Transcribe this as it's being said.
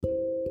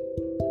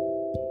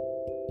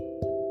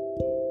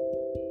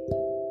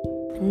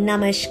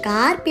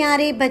नमस्कार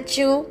प्यारे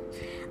बच्चों,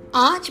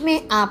 आज मैं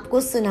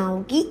आपको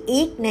सुनाऊंगी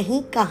एक नई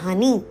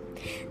कहानी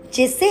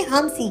जिससे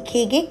हम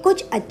सीखेंगे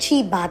कुछ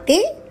अच्छी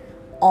बातें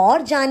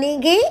और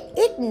जानेंगे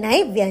एक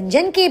नए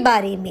व्यंजन के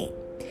बारे में।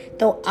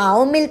 तो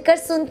आओ मिलकर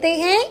सुनते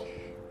हैं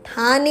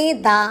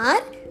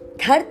थानेदार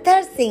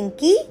थरथर सिंह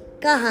की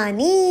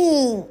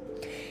कहानी।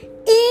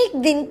 एक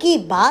दिन की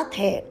बात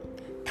है,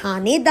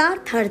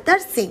 थानेदार थरथर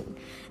सिंह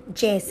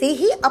जैसे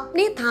ही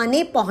अपने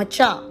थाने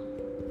पहुंचा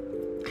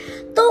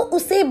तो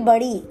उसे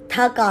बड़ी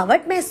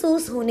थकावट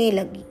महसूस होने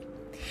लगी।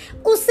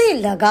 उसे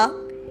लगा,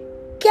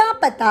 क्या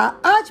पता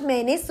आज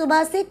मैंने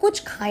सुबह से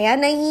कुछ खाया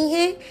नहीं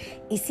है,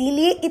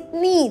 इसीलिए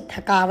इतनी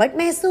थकावट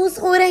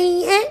महसूस हो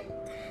रही है।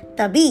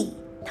 तभी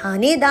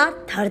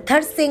थानेदार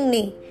थरथर सिंह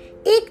ने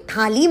एक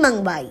थाली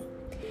मंगवाई,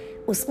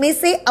 उसमें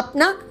से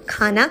अपना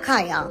खाना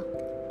खाया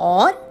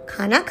और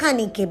खाना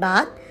खाने के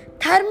बाद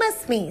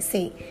थर्मस में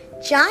से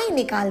चाय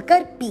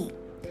निकालकर पी।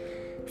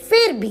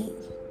 फिर भी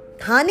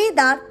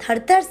थानेदार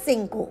थरथर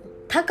सिंह को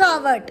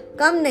थकावट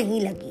कम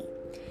नहीं लगी।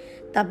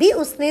 तभी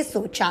उसने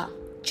सोचा,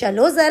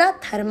 चलो जरा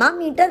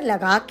थर्मामीटर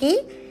लगा के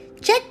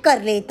चेक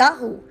कर लेता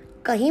हूँ,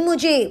 कहीं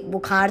मुझे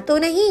बुखार तो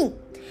नहीं।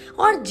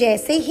 और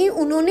जैसे ही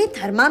उन्होंने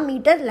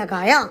थर्मामीटर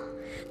लगाया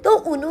तो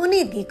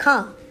उन्होंने देखा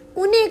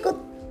उन्हें को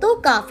तो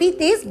काफी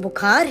तेज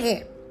बुखार है।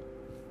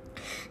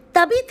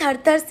 तभी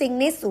थरथर सिंह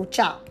ने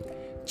सोचा,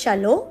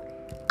 चलो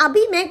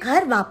अभी मैं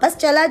घर वापस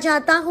चला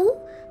जाता हूँ,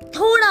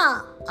 थोड़ा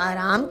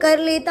आराम कर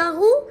लेता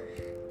हूँ,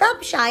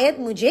 तब शायद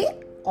मुझे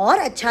और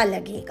अच्छा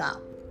लगेगा।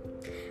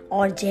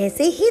 और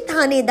जैसे ही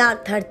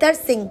थानेदार थरथर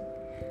सिंह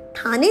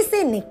थाने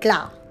से निकला,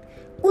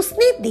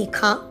 उसने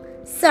देखा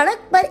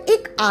सड़क पर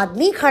एक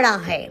आदमी खड़ा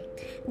है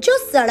जो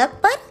सड़क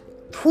पर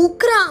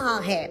थूक रहा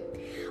है।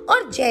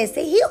 और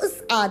जैसे ही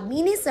उस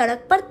आदमी ने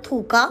सड़क पर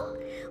थूका,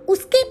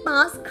 उसके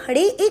पास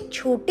खड़े एक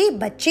छोटे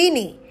बच्चे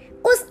ने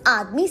उस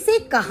आदमी से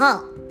कहा,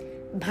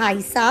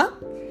 भाई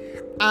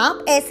साहब,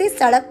 आप ऐसे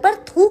सड़क पर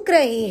थूक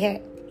रहे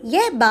हैं,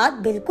 यह बात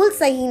बिल्कुल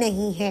सही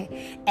नहीं है।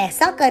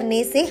 ऐसा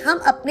करने से हम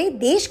अपने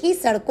देश की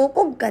सड़कों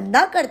को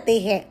गंदा करते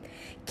हैं।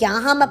 क्या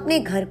हम अपने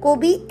घर को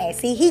भी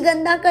ऐसे ही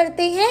गंदा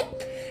करते हैं?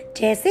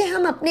 जैसे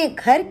हम अपने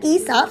घर की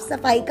साफ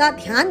सफाई का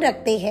ध्यान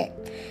रखते हैं,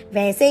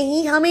 वैसे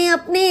ही हमें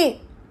अपने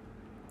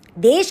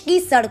देश की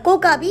सड़कों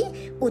का भी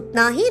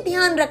उतना ही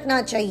ध्यान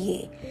रखना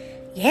चाहिए।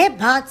 यह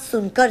बात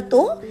सुनकर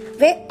तो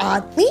वह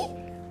आदमी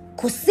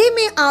गुस्से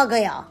में आ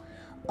गया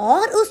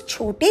और उस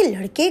छोटे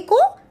लड़के को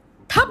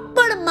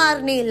थप्पड़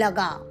मारने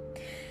लगा।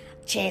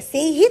 जैसे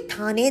ही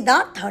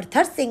थानेदार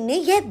थरथर सिंह ने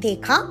यह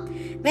देखा,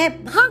 वह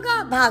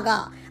भागा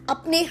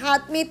अपने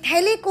हाथ में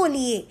थैले को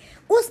लिए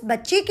उस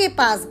बच्चे के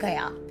पास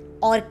गया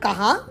और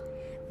कहा,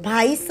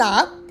 भाई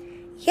साहब,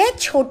 यह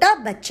छोटा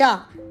बच्चा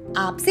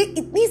आपसे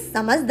इतनी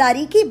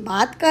समझदारी की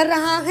बात कर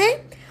रहा है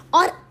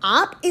और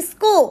आप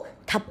इसको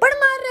थप्पड़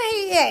मार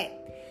रहे हैं,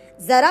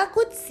 जरा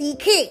कुछ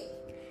सीखे।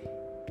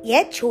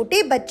 यह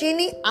छोटे बच्चे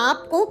ने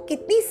आपको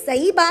कितनी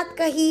सही बात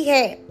कही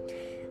है।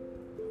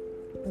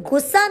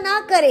 गुस्सा ना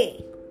करे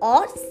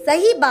और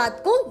सही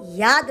बात को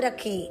याद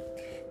रखे।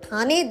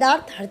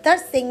 थानेदार थरथर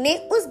सिंह ने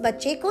उस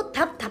बच्चे को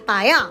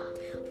थपथपाया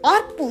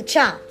और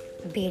पूछा,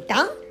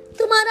 बेटा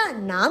तुम्हारा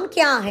नाम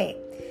क्या है?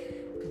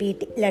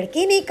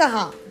 लड़के ने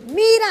कहा,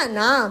 मेरा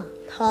नाम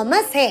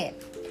थॉमस है।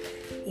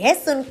 यह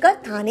सुनकर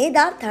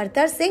थानेदार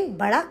थरथर सिंह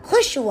बड़ा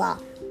खुश हुआ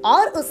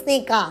और उसने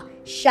कहा,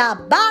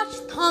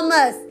 शाबाश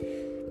थॉमस,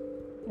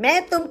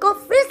 मैं तुमको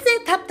फिर से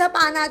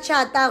थपथपाना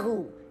चाहता हूँ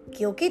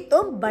क्योंकि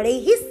तुम बड़े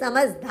ही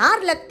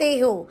समझदार लगते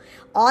हो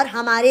और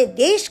हमारे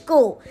देश को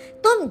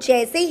तुम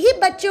जैसे ही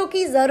बच्चों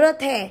की जरूरत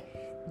है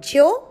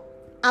जो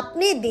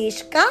अपने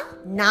देश का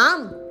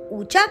नाम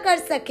ऊंचा कर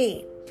सके।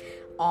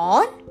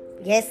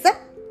 और यह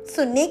सब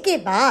सुनने के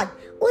बाद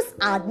उस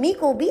आदमी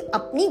को भी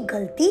अपनी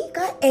गलती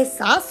का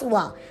एहसास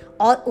हुआ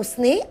और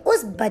उसने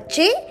उस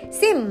बच्चे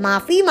से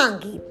माफी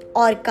मांगी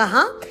और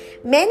कहा,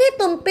 मैंने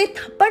तुम पे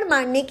थप्पड़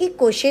मारने की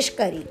कोशिश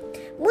करी,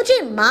 मुझे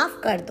माफ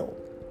कर दो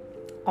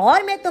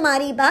और मैं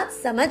तुम्हारी बात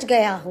समझ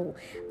गया हूँ।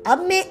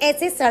 अब मैं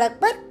ऐसे सड़क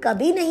पर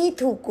कभी नहीं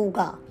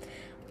थूकूंगा।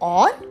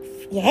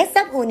 और यह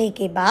सब होने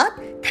के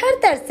बाद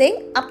थरथर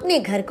सिंह अपने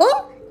घर को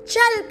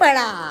चल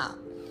पड़ा।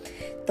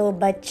 तो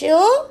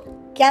बच्चों,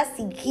 क्या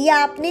सीखी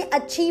आपने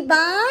अच्छी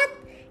बात?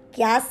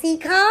 क्या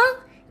सीखा?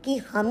 कि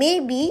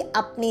हमें भी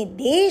अपने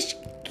देश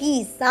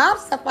की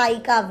साफ सफाई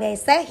का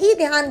वैसा ही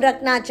ध्यान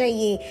रखना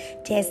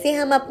चाहिए जैसे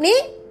हम अपने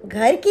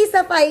घर की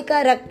सफाई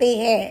का रखते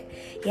हैं।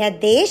 यह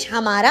देश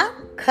हमारा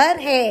घर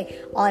है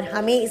और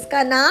हमें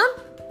इसका नाम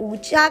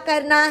ऊंचा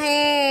करना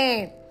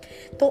है।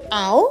 तो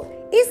आओ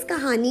इस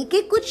कहानी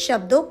के कुछ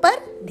शब्दों पर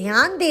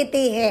ध्यान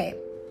देते हैं।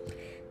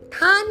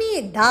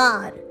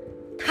 थानेदार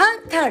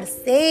थरथर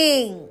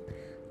सिंह,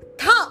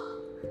 था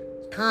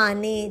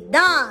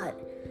थानेदार,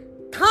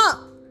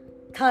 था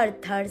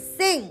थरथर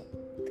सिंह,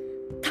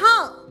 था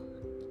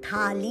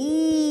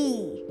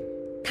थाली,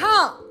 था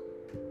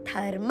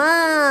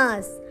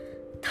थर्मस,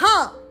 था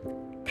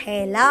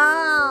थैला,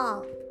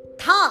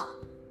 था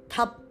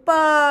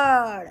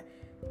थप्पड़,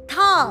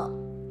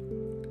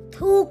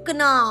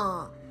 थूकना,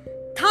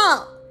 थ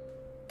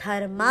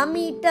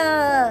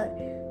थर्मामीटर,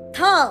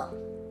 थ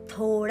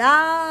थोड़ा,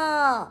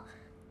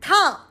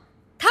 थ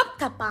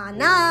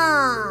थपथपाना।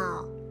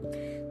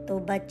 तो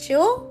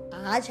बच्चों,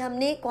 आज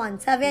हमने कौन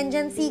सा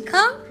व्यंजन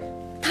सीखा?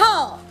 थ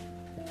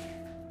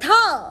थ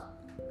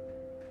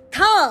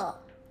थ।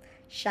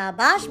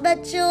 शाबाश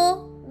बच्चों,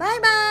 बाय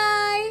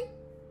बाय।